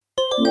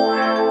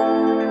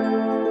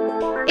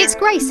It's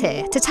Grace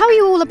here to tell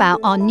you all about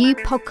our new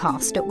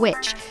podcast at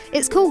Which.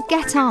 It's called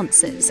Get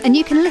Answers, and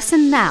you can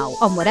listen now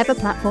on whatever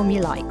platform you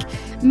like.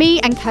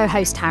 Me and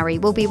co-host Harry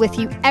will be with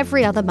you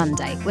every other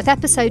Monday, with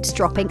episodes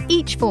dropping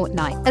each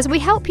fortnight as we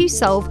help you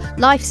solve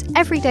life's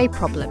everyday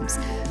problems.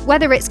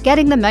 Whether it's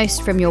getting the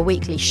most from your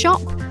weekly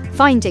shop,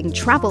 finding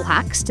travel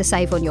hacks to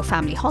save on your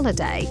family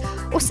holiday,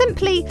 or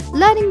simply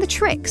learning the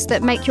tricks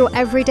that make your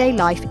everyday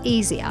life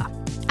easier.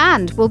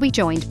 And we'll be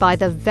joined by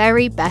the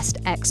very best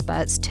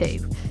experts too.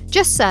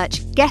 Just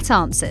search Get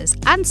Answers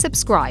and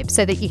subscribe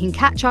so that you can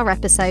catch our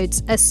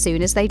episodes as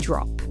soon as they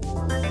drop.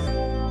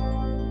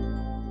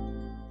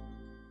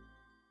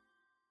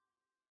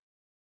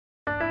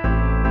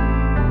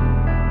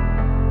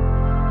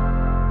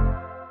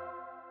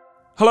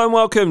 Hello and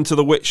welcome to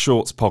the Which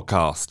Shorts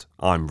podcast.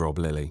 I'm Rob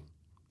Lilly.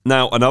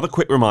 Now, another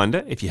quick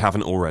reminder, if you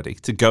haven't already,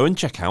 to go and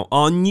check out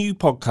our new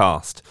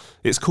podcast.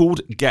 It's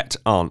called Get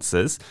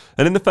Answers,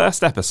 and in the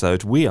first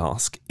episode, we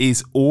ask,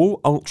 is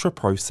all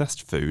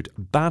ultra-processed food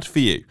bad for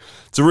you?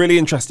 It's a really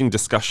interesting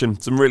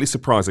discussion, some really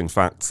surprising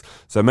facts,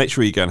 so make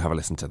sure you go and have a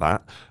listen to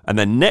that. And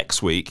then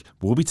next week,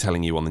 we'll be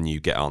telling you on the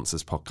new Get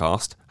Answers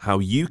podcast how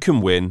you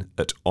can win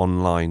at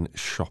online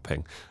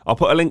shopping. I'll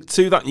put a link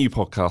to that new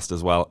podcast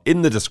as well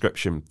in the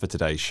description for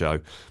today's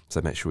show,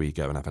 so make sure you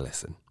go and have a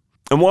listen.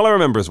 And while I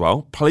remember as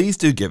well, please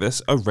do give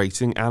us a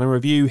rating and a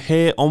review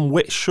here on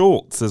Which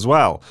Shorts as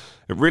well.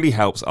 It really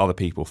helps other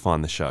people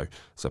find the show,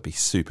 so I'd be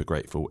super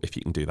grateful if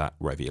you can do that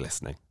wherever you're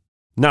listening.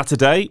 Now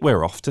today,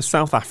 we're off to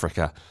South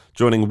Africa,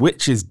 joining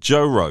Which's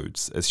Jo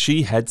Rhodes as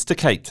she heads to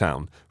Cape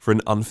Town for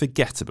an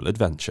unforgettable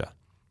adventure.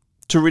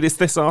 To read us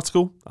this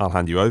article, I'll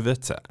hand you over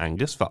to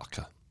Angus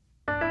Varka.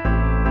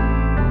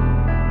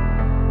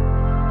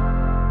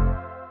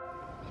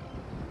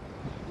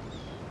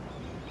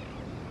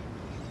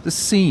 The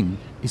scene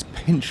is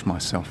pinch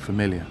myself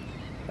familiar.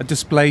 A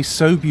display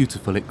so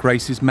beautiful it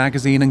graces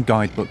magazine and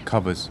guidebook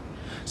covers.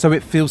 So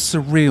it feels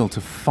surreal to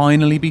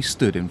finally be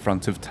stood in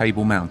front of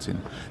Table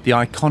Mountain. The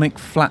iconic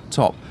flat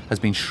top has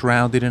been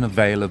shrouded in a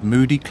veil of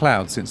moody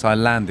clouds since I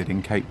landed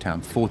in Cape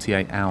Town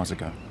 48 hours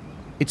ago.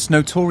 Its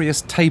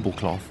notorious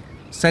tablecloth,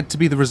 said to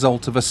be the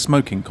result of a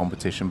smoking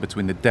competition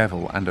between the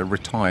devil and a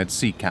retired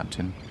sea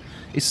captain,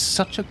 is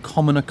such a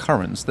common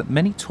occurrence that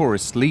many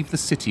tourists leave the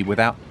city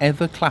without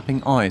ever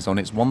clapping eyes on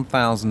its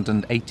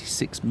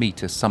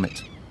 1,086-metre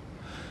summit.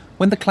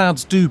 When the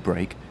clouds do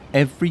break,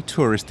 every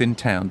tourist in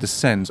town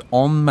descends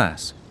en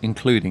masse,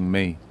 including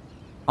me.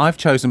 I've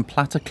chosen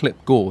Platter Klip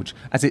Gorge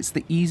as it's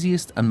the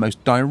easiest and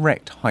most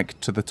direct hike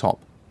to the top,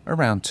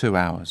 around 2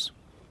 hours.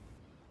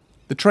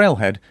 The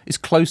trailhead is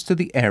close to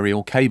the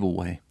aerial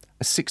cableway,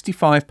 a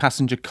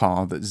 65-passenger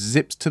car that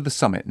zips to the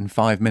summit in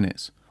 5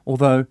 minutes,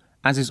 although,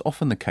 as is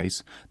often the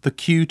case, the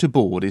queue to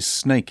board is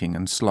snaking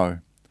and slow.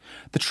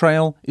 The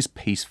trail is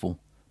peaceful,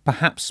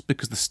 perhaps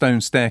because the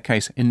stone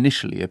staircase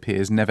initially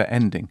appears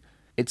never-ending.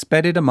 It's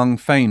bedded among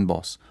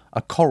fynbos,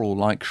 a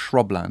coral-like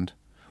shrubland,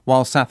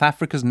 while South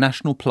Africa's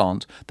national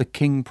plant, the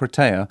king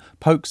protea,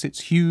 pokes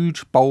its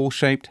huge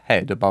bowl-shaped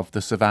head above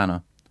the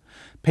savannah.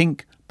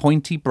 Pink,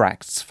 pointy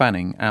bracts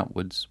fanning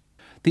outwards.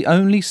 The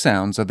only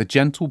sounds are the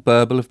gentle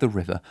burble of the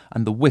river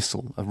and the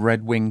whistle of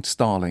red-winged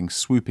starlings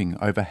swooping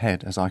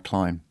overhead as I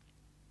climb.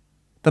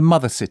 The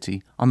mother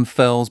city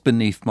unfurls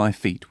beneath my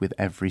feet with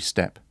every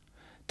step.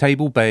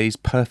 Table Bay's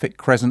perfect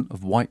crescent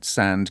of white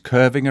sand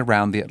curving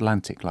around the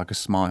Atlantic like a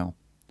smile.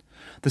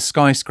 The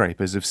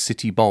skyscrapers of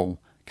City Bowl,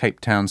 Cape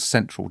Town's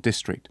central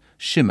district,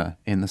 shimmer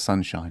in the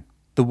sunshine.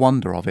 The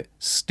wonder of it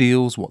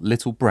steals what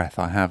little breath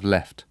I have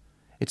left.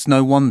 It's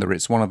no wonder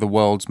it's one of the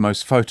world's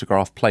most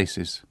photographed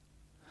places.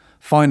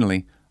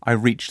 Finally, I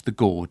reach the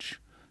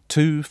gorge.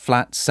 2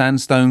 flat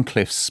sandstone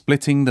cliffs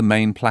splitting the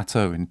main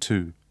plateau in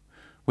 2.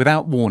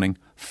 Without warning,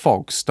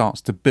 fog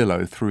starts to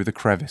billow through the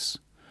crevice.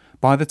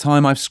 By the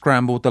time I've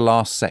scrambled the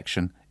last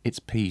section, it's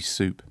pea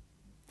soup.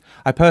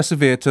 I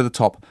persevere to the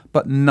top,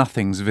 but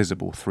nothing's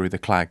visible through the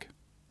clag.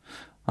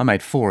 I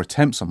made 4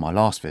 attempts on my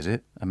last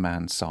visit, a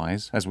man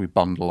sighs as we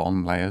bundle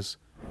on layers.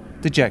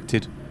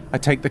 Dejected, I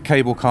take the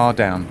cable car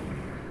down.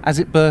 As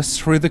it bursts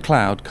through the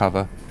cloud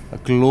cover, a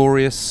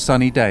glorious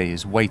sunny day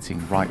is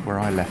waiting right where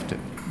I left it.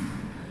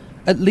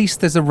 At least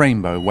there's a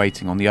rainbow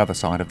waiting on the other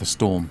side of the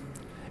storm.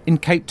 In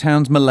Cape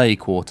Town's Malay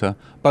quarter,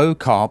 Bo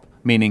Kaap,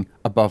 meaning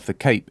above the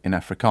Cape in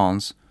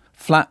Afrikaans,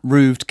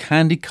 flat-roofed,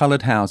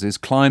 candy-coloured houses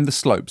climb the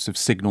slopes of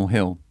Signal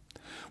Hill.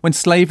 When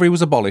slavery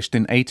was abolished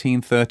in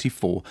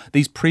 1834,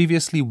 these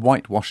previously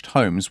whitewashed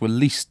homes were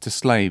leased to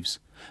slaves,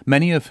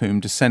 many of whom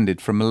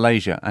descended from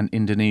Malaysia and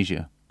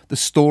Indonesia. The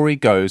story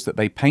goes that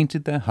they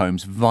painted their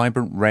homes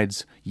vibrant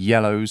reds,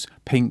 yellows,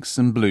 pinks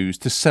and blues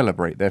to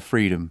celebrate their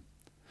freedom.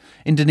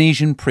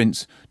 Indonesian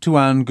Prince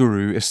Tuan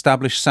Guru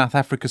established South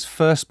Africa's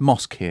first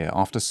mosque here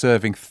after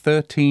serving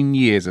 13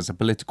 years as a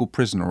political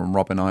prisoner on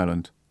Robben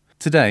Island.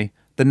 Today,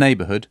 the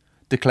neighbourhood,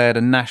 declared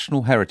a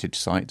National Heritage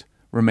Site,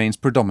 remains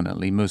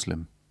predominantly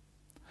Muslim.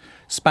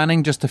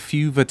 Spanning just a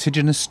few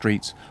vertiginous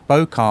streets,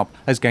 Bo Kaap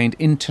has gained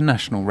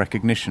international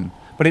recognition,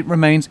 but it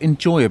remains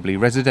enjoyably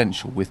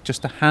residential with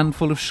just a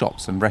handful of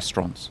shops and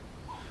restaurants.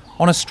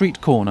 On a street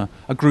corner,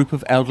 a group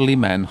of elderly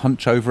men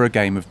hunch over a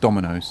game of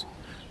dominoes.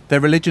 Their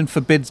religion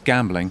forbids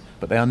gambling,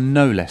 but they are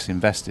no less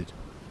invested.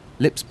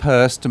 Lips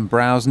pursed and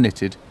brows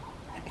knitted.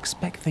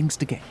 "Expect things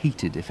to get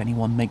heated if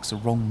anyone makes a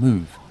wrong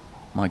move,"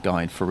 my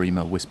guide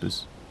Farima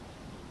whispers.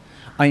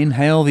 I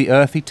inhale the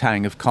earthy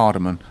tang of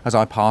cardamom as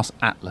I pass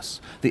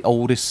Atlas, the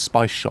oldest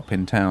spice shop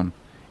in town.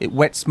 It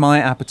whets my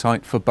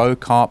appetite for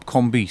Bo-Kaap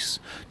Kombuis,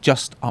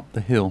 just up the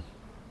hill.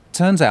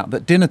 Turns out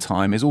that dinner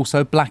time is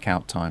also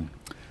blackout time.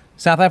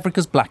 South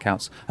Africa's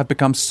blackouts have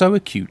become so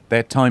acute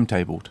they're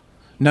timetabled.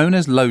 Known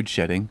as load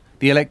shedding,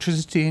 the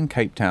electricity in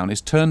Cape Town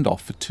is turned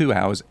off for 2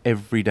 hours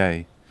every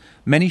day.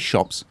 Many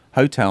shops,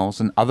 hotels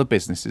and other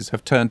businesses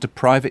have turned to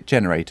private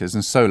generators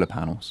and solar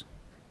panels.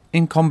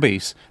 In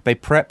Kombuis, they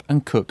prep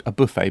and cook a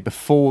buffet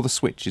before the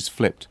switch is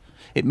flipped.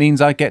 It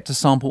means I get to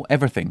sample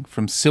everything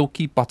from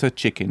silky butter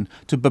chicken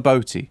to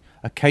bobotie,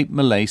 a Cape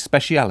Malay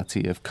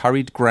speciality of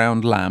curried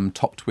ground lamb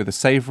topped with a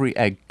savoury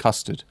egg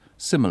custard,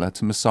 similar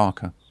to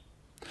moussaka.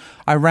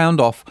 I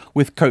round off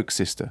with Coke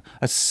Sister,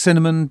 a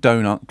cinnamon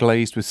donut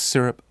glazed with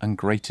syrup and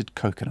grated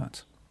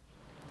coconut.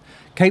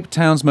 Cape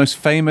Town's most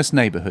famous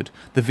neighbourhood,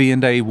 the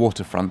V&A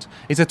waterfront,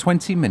 is a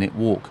 20-minute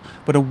walk,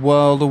 but a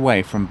world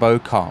away from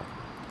Bo-Kaap,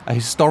 a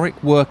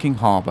historic working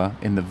harbour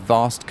in the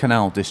vast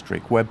canal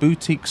district where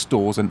boutique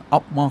stores and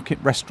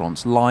upmarket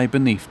restaurants lie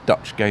beneath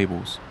Dutch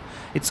gables.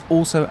 It's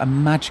also a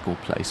magical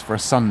place for a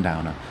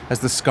sundowner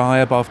as the sky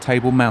above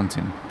Table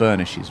Mountain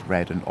burnishes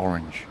red and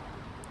orange.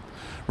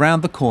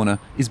 Round the corner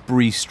is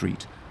Bree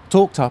Street,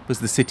 talked up as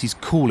the city's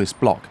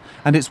coolest block,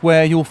 and it's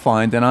where you'll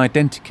find an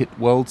identikit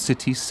World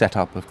City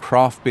setup of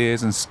craft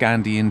beers and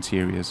Scandi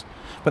interiors.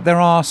 But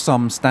there are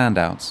some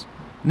standouts.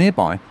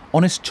 Nearby,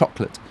 Honest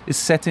Chocolate is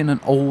set in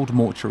an old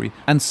mortuary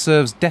and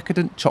serves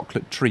decadent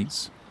chocolate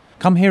treats.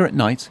 Come here at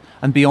night,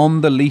 and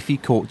beyond the leafy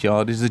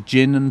courtyard is a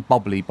gin and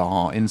bubbly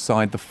bar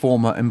inside the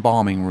former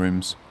embalming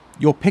rooms.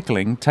 Your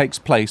pickling takes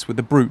place with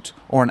a brut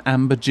or an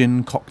amber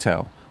gin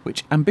cocktail,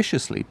 which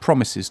ambitiously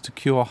promises to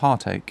cure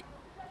heartache.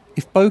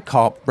 If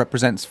Bo-Kaap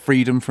represents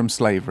freedom from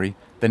slavery,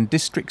 then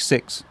District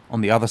 6, on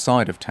the other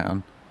side of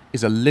town,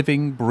 is a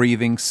living,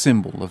 breathing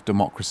symbol of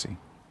democracy.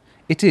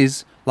 It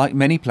is, like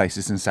many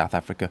places in South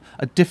Africa,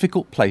 a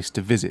difficult place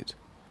to visit.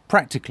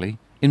 Practically,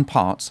 in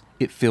parts,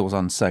 it feels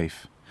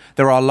unsafe.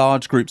 There are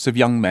large groups of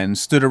young men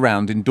stood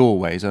around in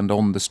doorways and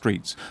on the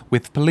streets,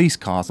 with police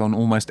cars on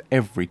almost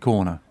every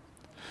corner.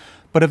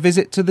 But a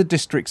visit to the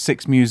District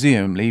 6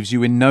 Museum leaves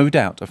you in no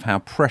doubt of how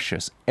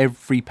precious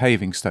every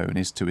paving stone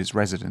is to its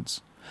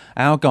residents.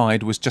 Our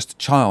guide was just a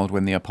child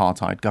when the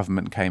apartheid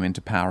government came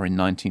into power in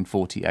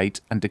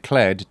 1948 and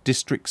declared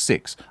District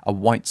 6 a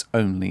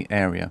whites-only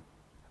area.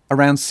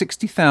 Around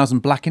 60,000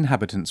 black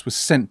inhabitants were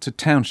sent to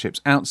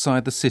townships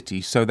outside the city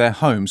so their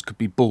homes could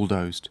be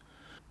bulldozed.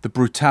 The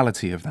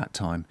brutality of that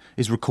time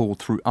is recalled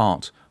through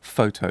art,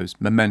 photos,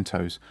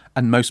 mementos,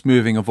 and most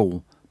moving of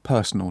all,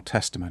 personal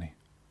testimony.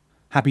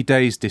 Happy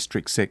days,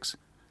 District 6.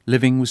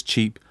 Living was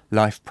cheap,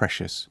 life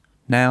precious.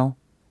 Now,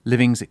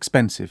 living's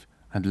expensive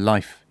and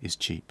life is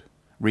cheap,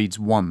 reads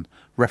one,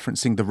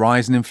 referencing the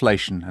rise in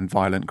inflation and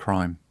violent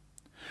crime.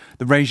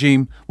 The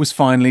regime was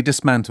finally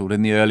dismantled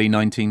in the early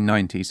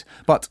 1990s,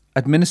 but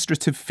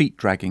administrative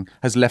feet-dragging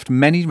has left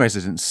many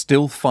residents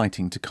still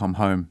fighting to come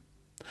home.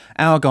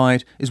 Our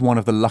guide is one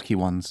of the lucky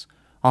ones.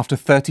 After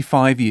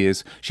 35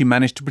 years, she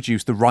managed to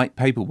produce the right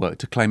paperwork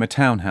to claim a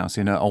townhouse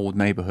in her old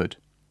neighbourhood.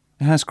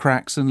 It has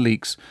cracks and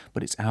leaks,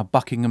 but it's our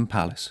Buckingham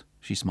Palace,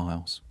 she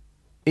smiles.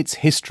 Its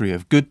history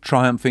of good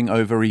triumphing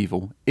over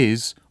evil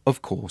is,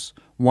 of course,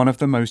 one of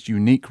the most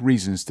unique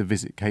reasons to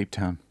visit Cape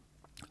Town.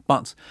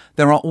 But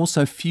there are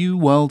also few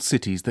world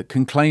cities that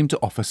can claim to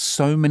offer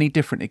so many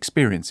different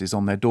experiences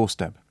on their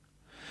doorstep.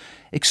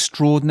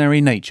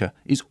 Extraordinary nature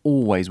is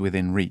always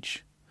within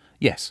reach.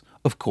 Yes,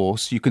 of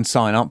course, you can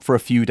sign up for a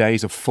few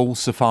days of full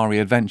safari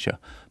adventure,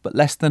 but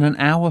less than an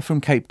hour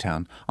from Cape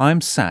Town, I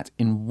am sat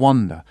in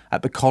wonder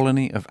at the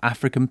colony of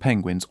African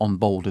penguins on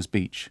Boulders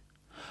Beach.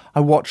 I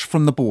watch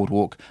from the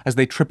boardwalk as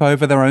they trip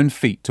over their own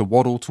feet to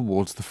waddle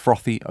towards the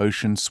frothy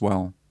ocean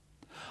swell.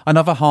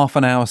 Another half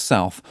an hour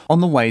south, on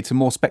the way to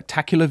more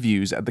spectacular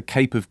views at the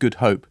Cape of Good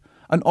Hope,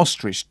 an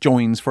ostrich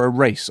joins for a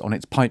race on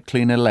its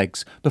pipe-cleaner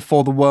legs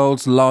before the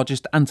world's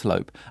largest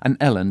antelope, an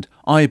eland,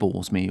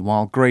 eyeballs me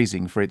while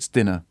grazing for its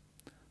dinner.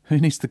 Who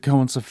needs to go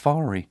on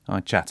safari? I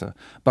chatter,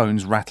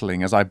 bones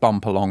rattling as I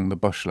bump along the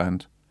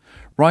bushland.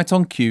 Right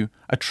on cue,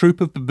 a troop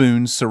of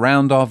baboons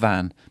surround our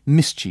van,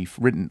 mischief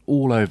written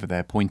all over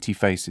their pointy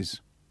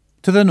faces.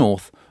 To the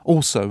north,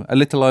 also a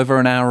little over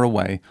an hour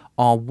away,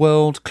 are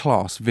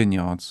world-class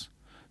vineyards.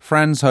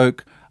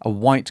 Franschhoek, a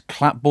white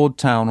clapboard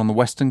town on the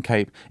Western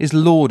Cape, is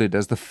lauded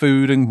as the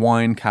food and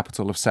wine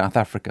capital of South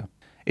Africa.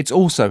 It's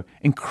also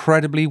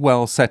incredibly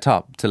well set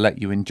up to let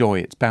you enjoy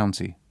its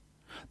bounty.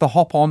 The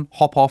hop-on,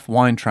 hop-off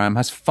wine tram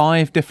has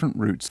 5 different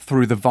routes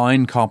through the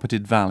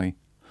vine-carpeted valley.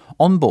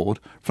 On board,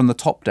 from the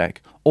top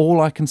deck,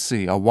 all I can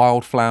see are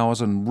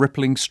wildflowers and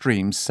rippling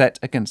streams set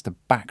against a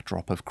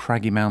backdrop of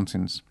craggy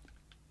mountains.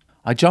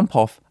 I jump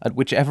off at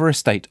whichever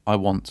estate I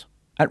want.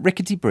 At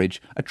Rickety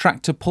Bridge, a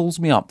tractor pulls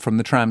me up from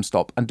the tram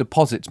stop and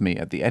deposits me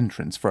at the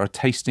entrance for a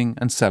tasting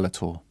and cellar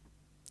tour.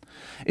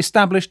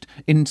 Established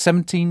in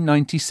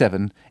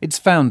 1797, its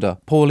founder,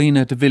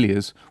 Paulina de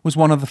Villiers, was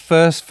one of the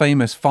first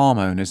famous farm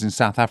owners in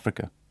South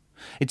Africa.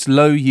 Its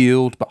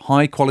low-yield but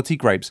high-quality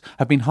grapes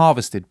have been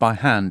harvested by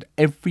hand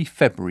every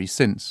February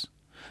since.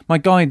 My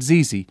guide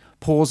Zizi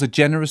pours a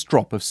generous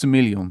drop of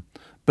Semillon,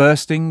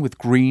 bursting with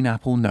green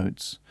apple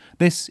notes.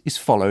 This is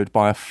followed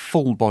by a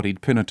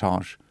full-bodied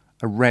Pinotage,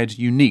 a red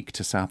unique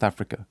to South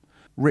Africa,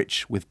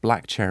 rich with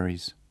black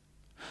cherries.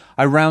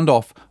 I round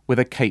off with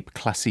a Cape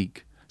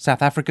Classique,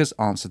 South Africa's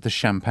answer to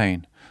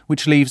champagne,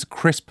 which leaves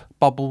crisp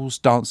bubbles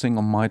dancing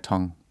on my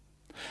tongue.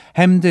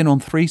 Hemmed in on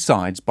three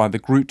sides by the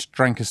Groot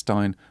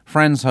Drankestein,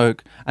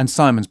 Franshoek and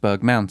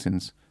Simonsberg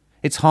mountains,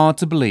 it's hard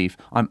to believe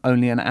I'm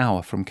only an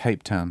hour from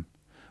Cape Town.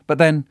 But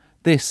then,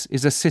 this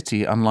is a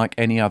city unlike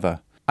any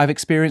other. I've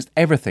experienced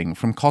everything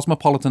from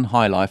cosmopolitan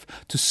highlife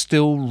to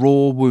still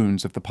raw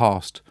wounds of the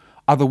past,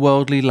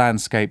 otherworldly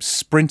landscapes,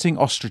 sprinting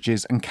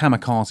ostriches and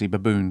kamikaze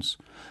baboons.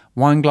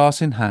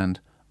 Wineglass in hand,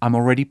 I'm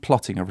already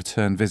plotting a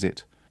return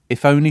visit,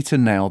 if only to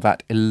nail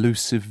that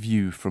elusive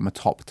view from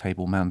atop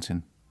Table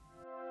Mountain.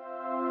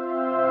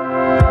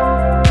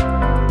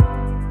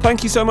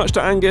 Thank you so much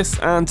to Angus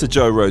and to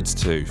Jo Rhodes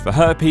too for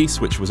her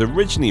piece, which was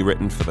originally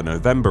written for the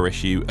November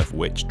issue of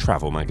Which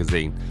Travel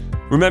magazine.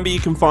 Remember, you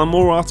can find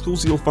more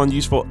articles you'll find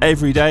useful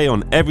every day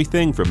on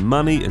everything from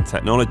money and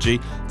technology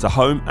to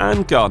home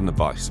and garden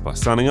advice by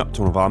signing up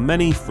to one of our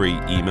many free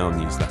email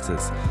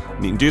newsletters.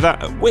 And you can do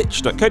that at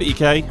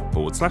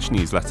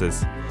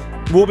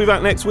which.co.uk/newsletters. We'll be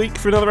back next week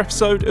for another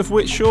episode of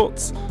Which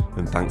Shorts,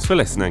 and thanks for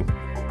listening.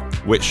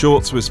 Which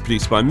Shorts was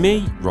produced by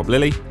me, Rob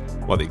Lilly,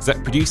 while the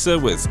exec producer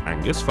was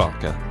Angus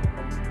Farker.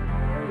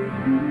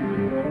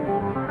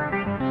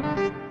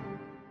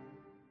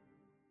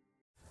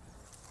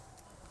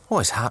 What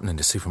is happening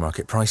to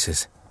supermarket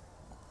prices?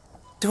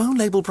 Do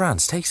own-label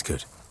brands taste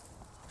good?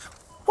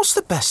 What's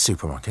the best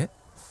supermarket?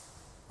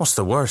 What's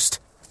the worst?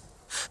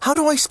 How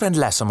do I spend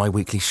less on my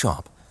weekly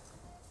shop?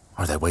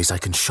 Are there ways I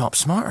can shop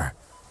smarter?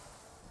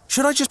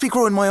 Should I just be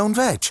growing my own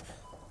veg?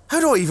 How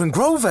do I even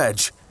grow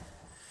veg?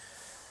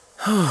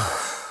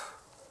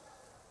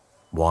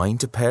 Wine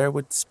to pair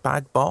with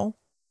spag bol?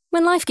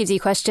 When life gives you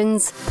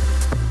questions,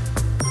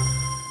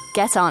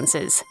 get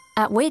answers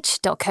at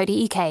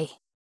which.co.uk.